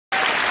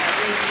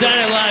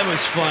Saturday Night Live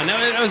was fun.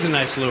 That was a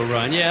nice little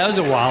run. Yeah, that was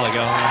a while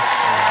ago.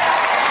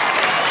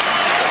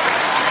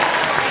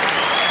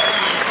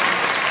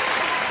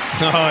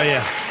 Oh,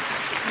 yeah.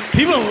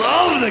 People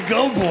love the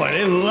Go Boy.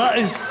 They love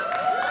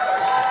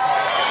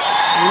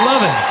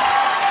it.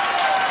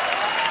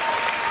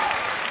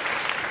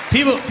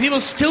 People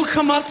still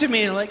come up to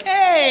me and are like,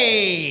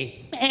 hey.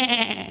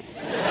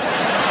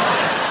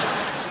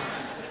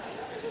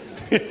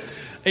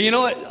 And you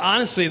know what?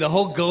 Honestly, the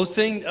whole Go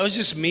thing, that was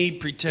just me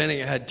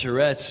pretending I had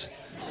Tourette's.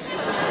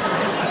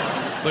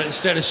 But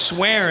instead of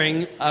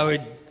swearing, I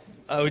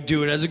would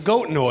do it as a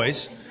goat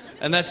noise.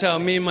 And that's how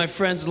me and my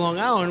friends in Long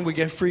Island would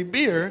get free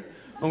beer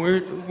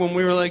when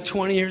we were like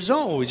 20 years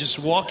old. We just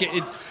walk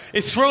it.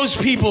 It throws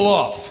people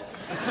off.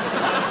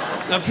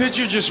 Now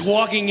picture just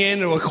walking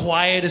into a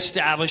quiet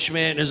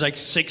establishment, and there's like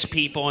 6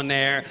 people in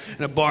there,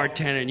 and a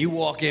bartender, and you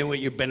walk in with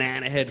your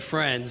banana head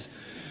friends,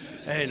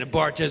 and the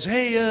bartender says,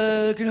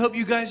 hey, can I help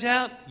you guys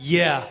out?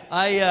 Yeah,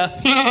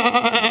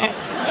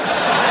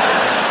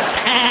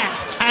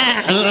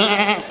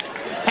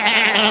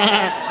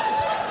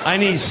 I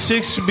need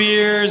 6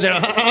 beers and a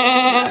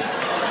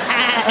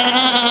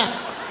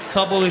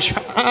couple of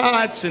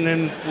shots, and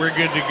then we're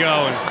good to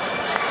go. And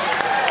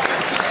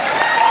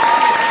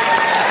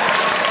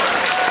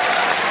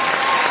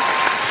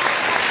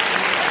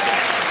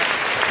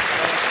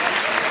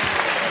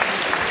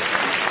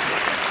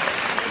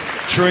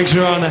drinks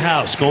are on the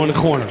house. Go in the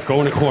corner.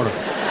 Go in the corner.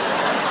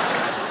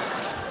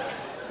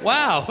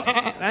 Wow.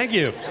 Thank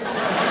you.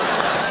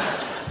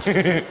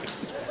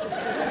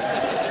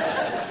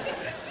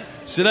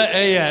 So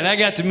and I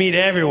got to meet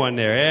everyone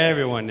there.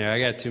 I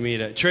got to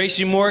meet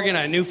Tracy Morgan.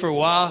 I knew for a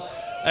while.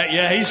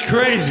 Yeah, he's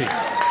crazy.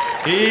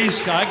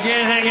 I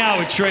can't hang out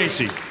with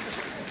Tracy.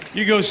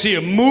 You go see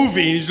a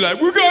movie, and he's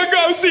like, we're gonna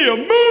go see a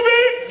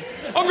movie.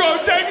 I'm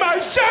gonna take my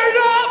shirt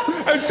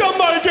off, and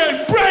somebody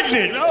getting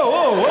pregnant.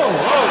 Oh.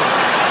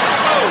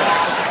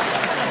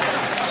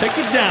 Take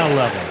it down a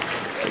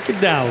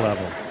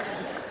level.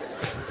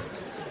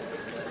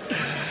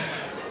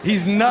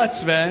 He's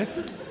nuts, man.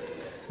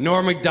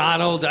 Norm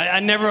Macdonald,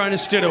 I never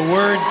understood a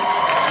word.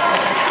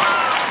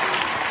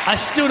 I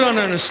still don't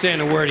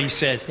understand a word he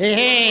says.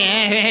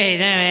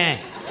 Hey,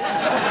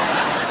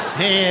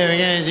 we're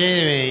gonna see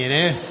the movie, you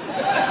know?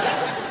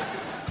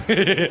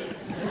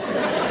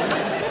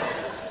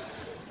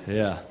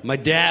 Yeah. My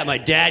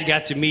dad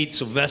got to meet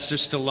Sylvester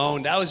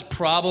Stallone. That was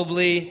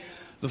probably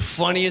the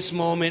funniest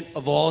moment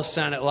of all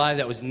Saturday Night Live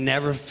that was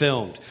never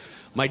filmed.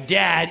 My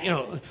dad,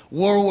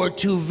 World War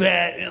II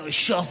vet,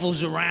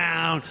 shuffles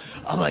around.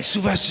 I'm like,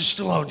 Sylvester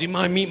Stallone, do you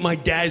mind meeting my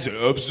dad? He's like,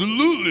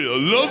 absolutely,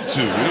 I'd love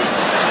to.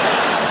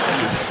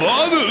 Your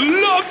father,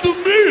 I'd love to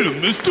meet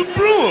him. Mr.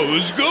 Breuer,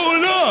 what's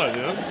going on?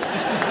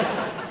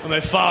 And my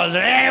father's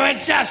like, hey,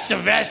 what's up,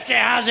 Sylvester?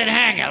 How's it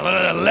hanging? A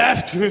little to the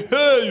left?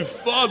 Hey, your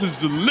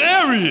father's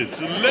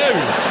hilarious.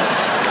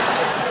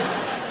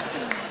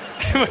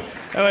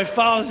 And my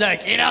father's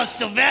like,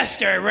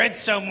 Sylvester, I read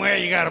somewhere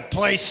you got a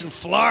place in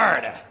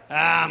Florida.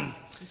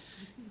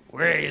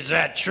 Where is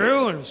that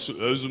true? And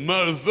as a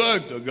matter of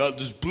fact, I got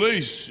this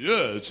place.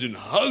 Yeah, it's in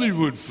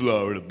Hollywood,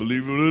 Florida.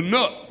 Believe it or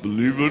not.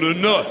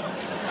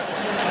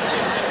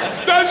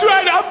 That's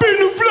right. I've been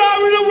to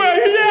Florida where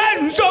he at,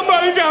 and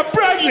somebody got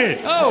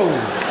pregnant. Oh.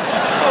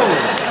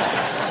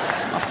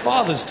 It's my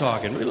father's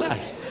talking.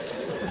 Relax.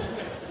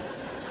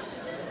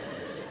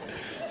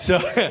 So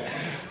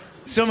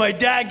my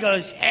dad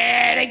goes,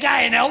 hey, they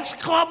got an Elks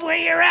Club where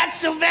you're at,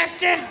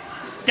 Sylvester?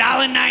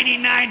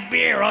 $1.99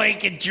 beer, all you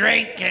can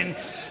drink, and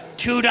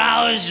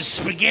 $2 is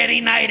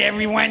spaghetti night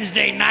every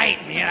Wednesday night.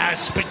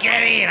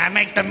 Spaghetti, and I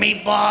make the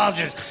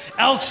meatballs.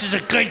 Elks is a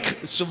good...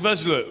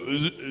 Sylvester,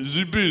 is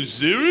he being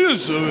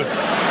serious? Is it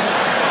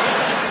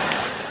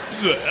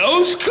an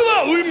Elks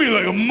Club? What do you mean,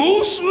 like a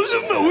moose? What's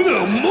it mean?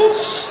 A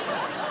moose?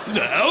 Is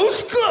it an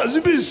Elks Club? Is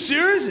he being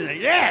serious? He's like,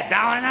 yeah,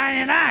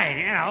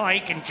 $1.99. All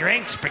you can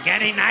drink,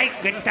 spaghetti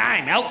night, good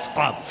time, Elks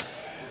Club.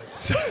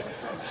 So,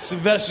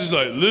 Sylvester's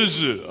like,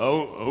 listen, I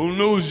don't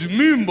know what you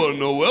mean by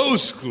no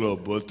Elks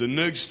Club, but the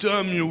next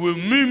time you're with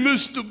me,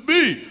 Mr.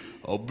 B,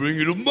 I'll bring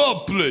you to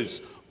my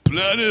place,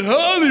 Planet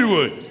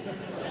Hollywood.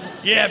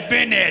 Yeah,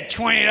 been there.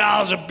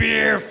 $20 a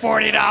beer,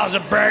 $40 a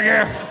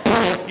burger.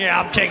 Yeah,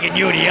 I'm taking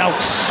you to the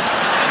Elks.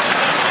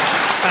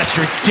 That's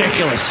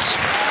ridiculous.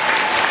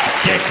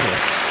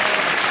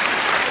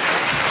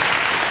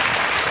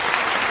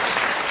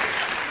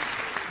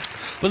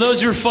 But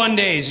those were fun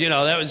days,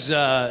 That was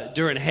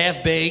during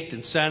Half Baked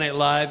and Saturday Night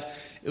Live.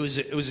 It was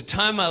a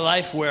time in my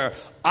life where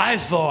I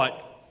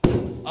thought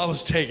I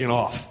was taking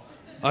off.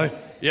 I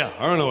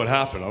don't know what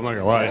happened. I'm not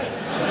gonna lie.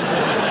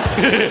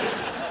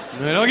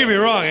 Don't get me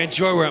wrong, I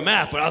enjoy where I'm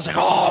at, but I was like,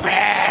 oh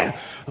man,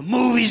 the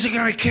movies are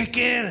gonna kick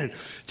in, and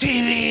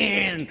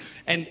TV,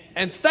 and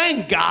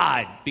thank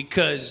God,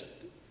 because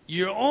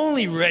you're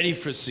only ready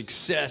for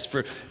success.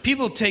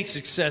 People take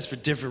success for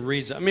different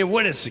reasons. I mean,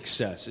 what is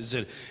success? Is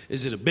it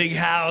a big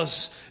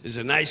house? Is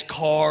it a nice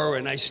car?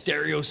 A nice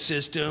stereo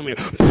system?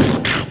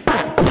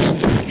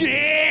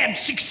 Yeah, I'm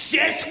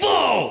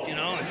successful.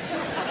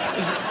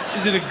 Is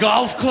was at a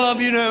golf club,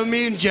 you know,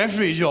 me and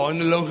Jeffrey joined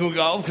the local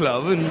golf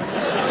club, and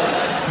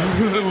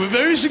we're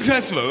very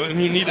successful,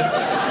 and you need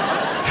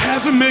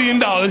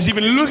 $500,000 to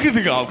even look at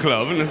the golf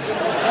club, and it's...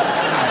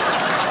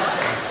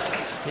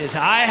 Yes,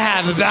 I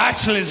have a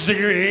bachelor's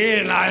degree,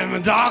 and I am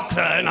a doctor,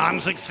 and I'm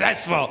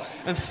successful.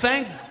 And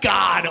thank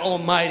God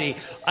Almighty,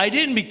 I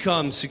didn't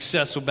become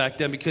successful back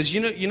then, because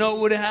you know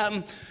what would have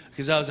happened?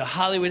 Because I was a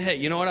Hollywood hit.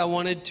 You know what I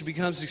wanted to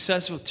become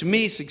successful? To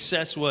me,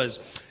 success was,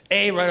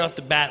 right off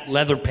the bat,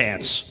 leather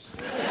pants.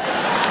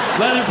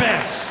 Leather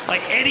pants.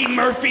 Like Eddie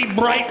Murphy,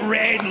 bright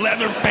red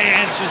leather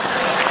pants.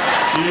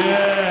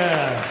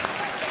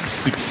 Yeah.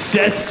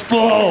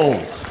 Successful.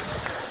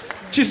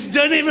 Just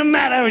doesn't even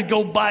matter. I would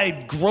go buy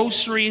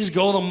groceries,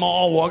 go to the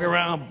mall, walk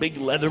around, big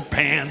leather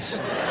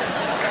pants.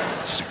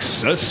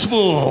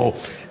 Successful.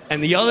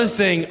 And the other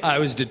thing I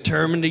was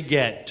determined to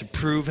get to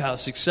prove how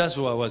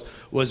successful I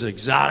was an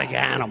exotic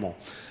animal.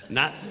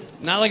 Not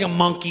like a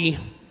monkey.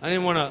 I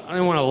didn't want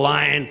a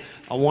lion.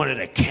 I wanted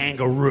a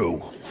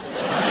kangaroo.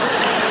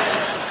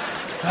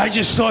 I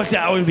just thought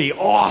that would be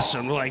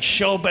awesome. Like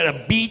show up at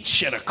a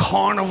beach, at a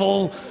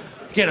carnival,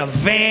 get a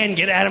van,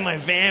 get out of my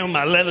van with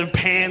my leather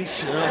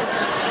pants. You know?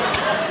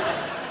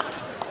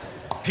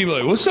 People are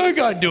like, what's that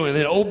guy doing?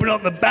 Then open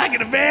up the back of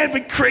the van,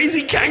 big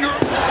crazy kangaroo.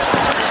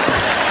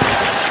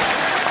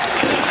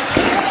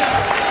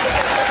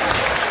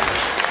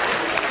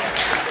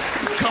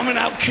 Coming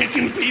out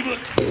kicking people.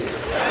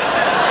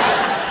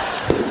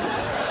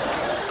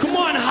 Come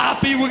on,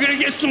 Hoppy, we're gonna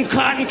get some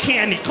cotton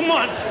candy. Come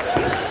on.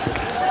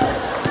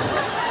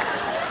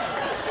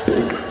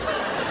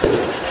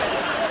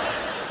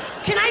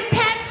 Can I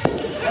pet?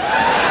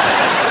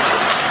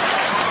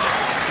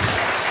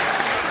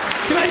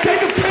 Can I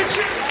take a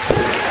picture?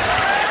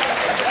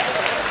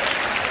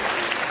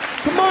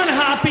 Come on,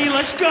 Hoppy,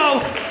 let's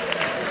go.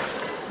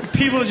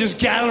 People are just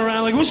gathering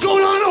around like, what's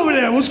going on over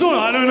there? What's going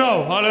on?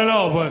 I don't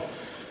know, but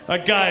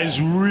that guy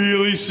is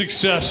really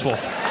successful.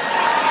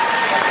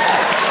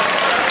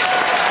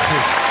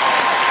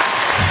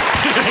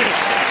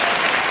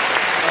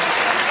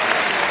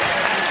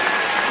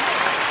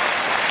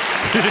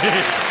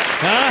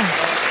 Huh?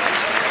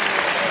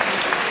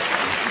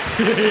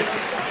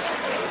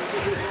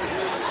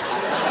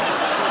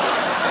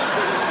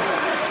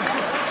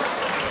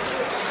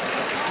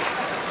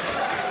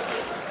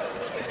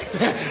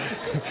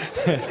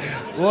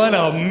 What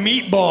a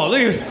meatball.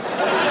 Look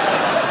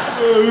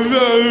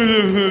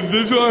at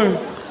this one.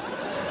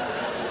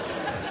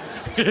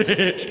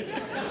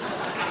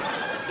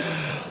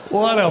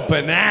 What a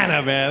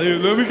banana,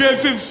 man. Let me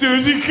get some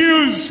Suzy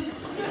Q's.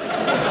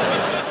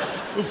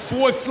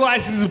 4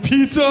 slices of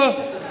pizza.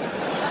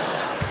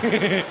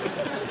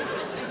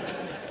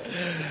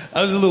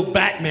 I was a little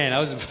Batman. I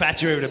was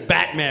infatuated with a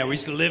Batman. We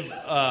used to live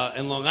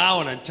in Long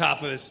Island on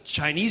top of this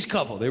Chinese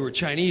couple. They were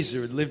Chinese. They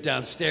would live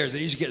downstairs. They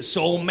used to get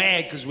so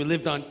mad because we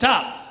lived on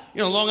top.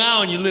 You know, Long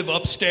Island, you live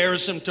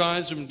upstairs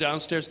sometimes from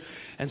downstairs.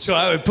 And so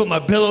I would put my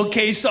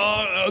pillowcase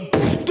on.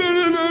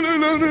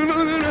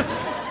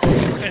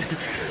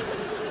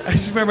 I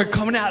just remember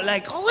coming out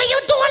like, oh, what are you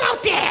doing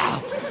out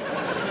there?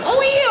 Oh,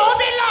 here all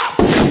day long.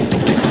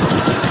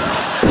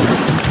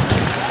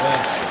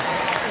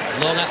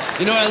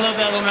 You know what I love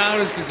about Long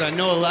Islanders? Because I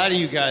know a lot of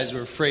you guys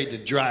are afraid to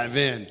drive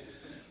in.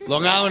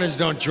 Long Islanders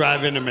don't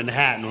drive into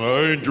Manhattan. Well,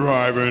 I ain't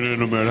driving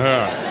into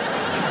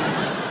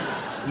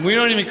Manhattan. We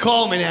don't even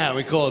call it Manhattan.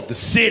 We call it the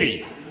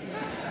city.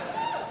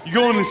 You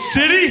going to the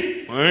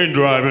city? I ain't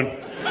driving.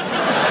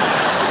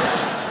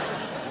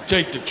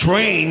 Take the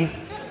train.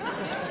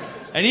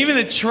 And even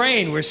the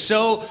train,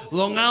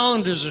 Long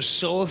Islanders are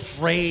so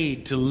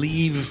afraid to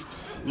leave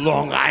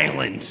Long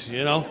Island,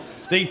 you know?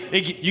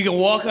 You can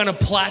walk on a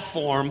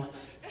platform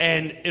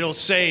and it'll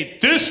say,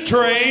 this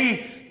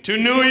train to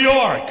New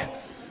York.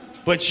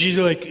 But she's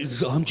like,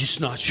 I'm just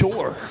not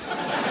sure.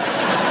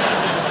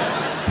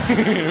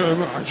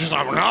 I just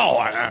don't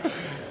know.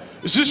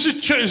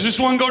 Is this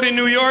one go to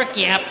New York?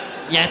 Yep.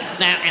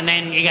 And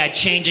then you gotta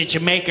change it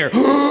Jamaica.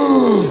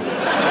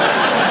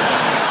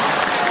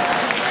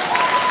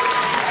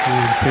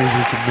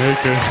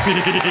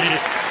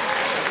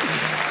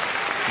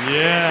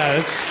 Yeah,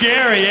 it's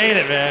scary, ain't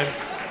it, man?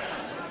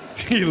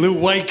 Little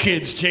white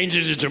kids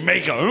changing to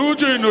Jamaica. Oh,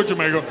 no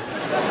Jamaica.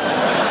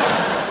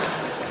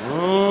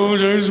 Oh,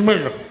 there's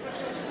Jamaica.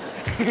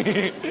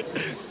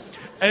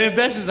 And the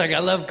best is like, I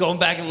love going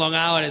back in Long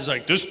Island. It's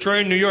like, this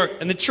train, New York.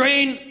 And the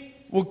train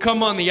will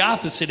come on the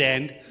opposite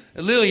end.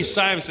 And literally,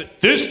 Simon said,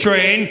 this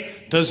train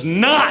does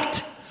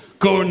not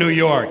go to New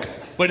York.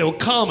 But it'll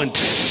come and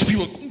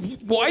people,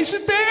 why is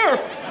it there?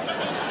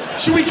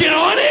 Should we get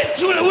on it?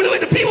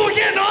 The people are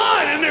getting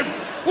on. And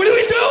what are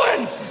we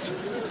doing?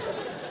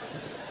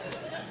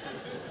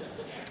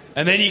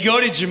 And then you go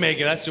to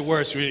Jamaica, that's the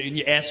worst. And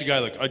you ask the guy,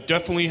 like, I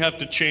definitely have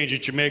to change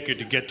at Jamaica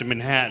to get to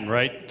Manhattan,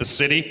 right? The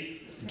city?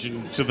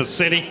 To the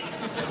city?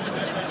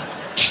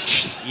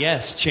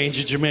 Yes, change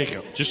at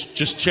Jamaica.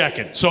 Just check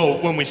it. So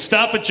when we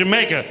stop at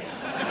Jamaica,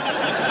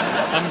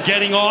 I'm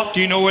getting off. Do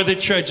you know where the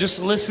train?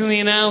 Just listen to the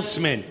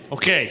announcement.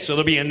 Okay, so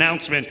there'll be an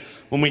announcement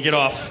when we get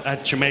off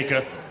at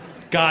Jamaica.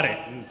 got it.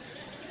 And,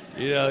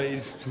 you know,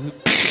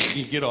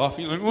 you get off,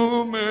 you're like,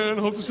 oh man,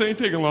 hope this ain't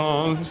taking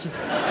long.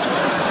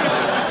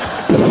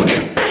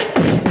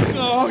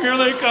 Oh, here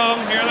they come,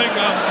 here they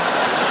come.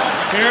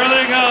 Here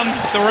they come,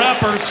 the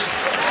rappers.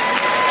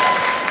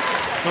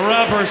 The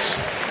rappers.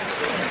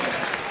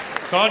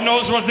 God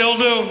knows what they'll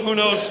do, who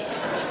knows?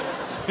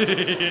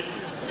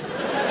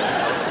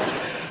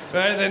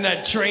 Right, then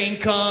that train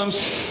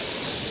comes.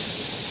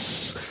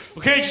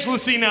 Okay, just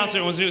let's see the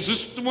announcement. Was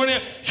this one? New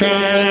York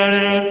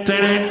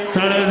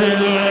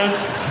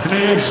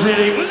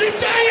City. What's he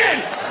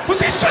saying?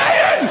 What's he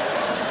saying?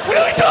 What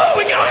are we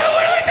doing?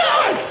 What are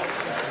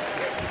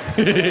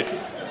we doing?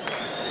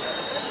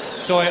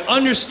 So I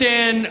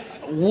understand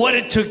what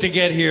it took to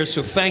get here,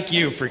 so thank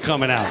you for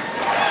coming out.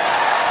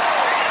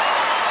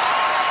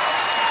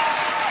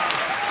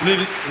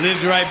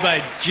 Lived right by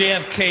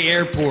JFK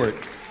Airport.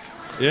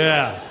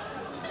 Yeah.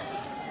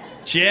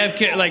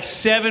 JFK, like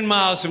 7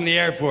 miles from the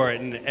airport,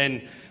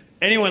 and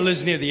anyone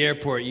lives near the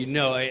airport, you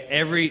know,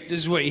 this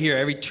is what you hear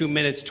every 2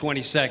 minutes,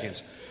 20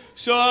 seconds.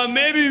 So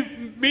maybe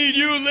meet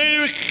you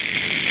later.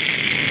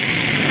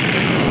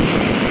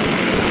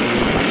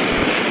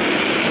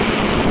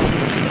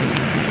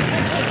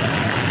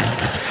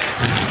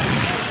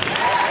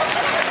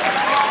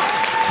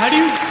 How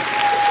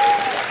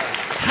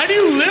do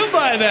you live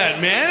by that,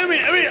 man? I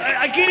mean,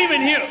 I can't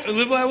even hear.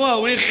 Live by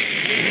what?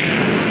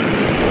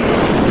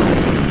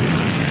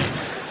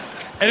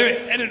 And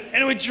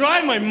it would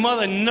drive my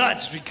mother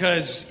nuts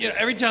because, you know,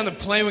 every time the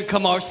plane would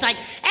come over, It's like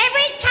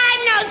every time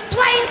those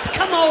planes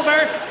come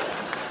over,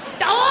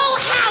 the whole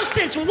house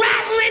is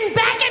rattling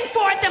back and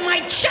forth and my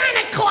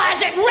china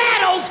closet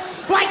rattles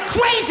like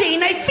crazy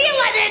and I feel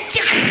like it.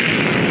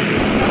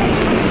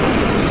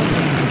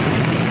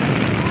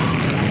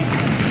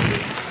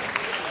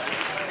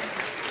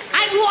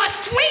 I've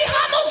lost 3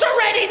 Hummels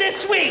already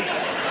this week.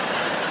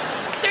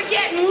 They're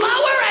getting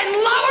lower and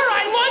lower.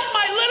 I lost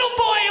my little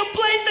boy who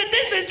plays the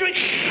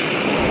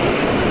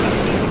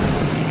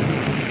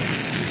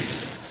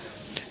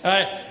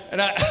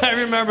and I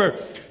remember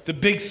the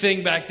big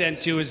thing back then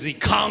too is the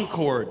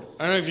Concorde.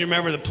 I don't know if you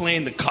remember the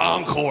plane, the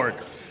Concorde.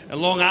 In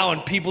Long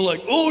Island, people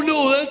like, oh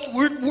no,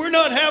 we're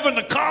not having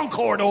the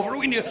Concorde over.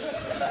 We need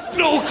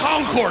no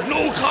Concorde.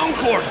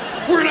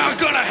 We're not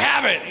gonna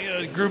have it. You know,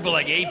 a group of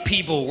like 8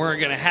 people weren't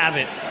gonna have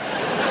it.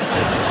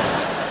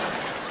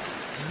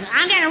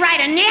 I'm gonna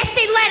write a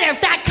nasty letter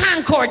if that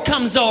Concorde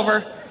comes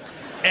over.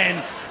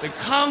 And the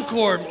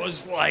Concorde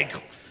was like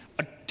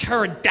a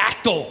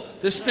pterodactyl.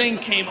 This thing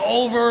came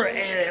over and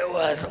it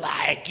was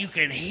like, you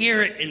can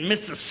hear it in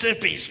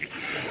Mississippi. It's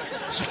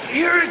like,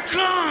 here it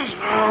comes.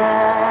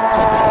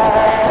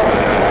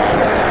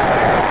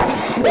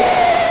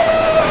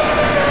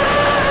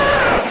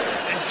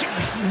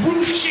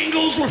 Roof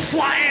shingles were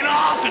flying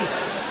off and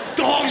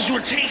dogs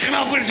were taken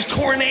up with a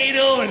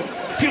tornado and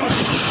people...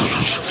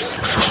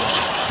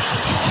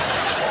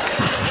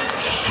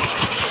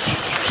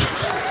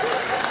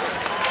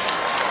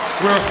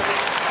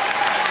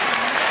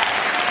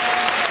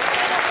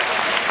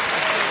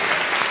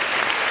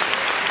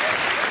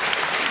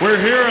 We're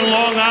here in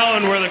Long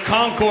Island where the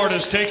Concorde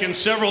has taken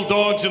several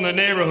dogs in the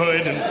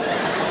neighborhood and...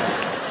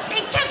 They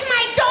took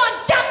my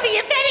dog Duffy,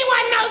 if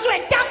anyone knows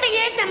where Duffy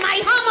is, and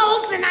my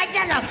Hummels, and I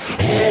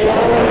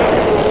just...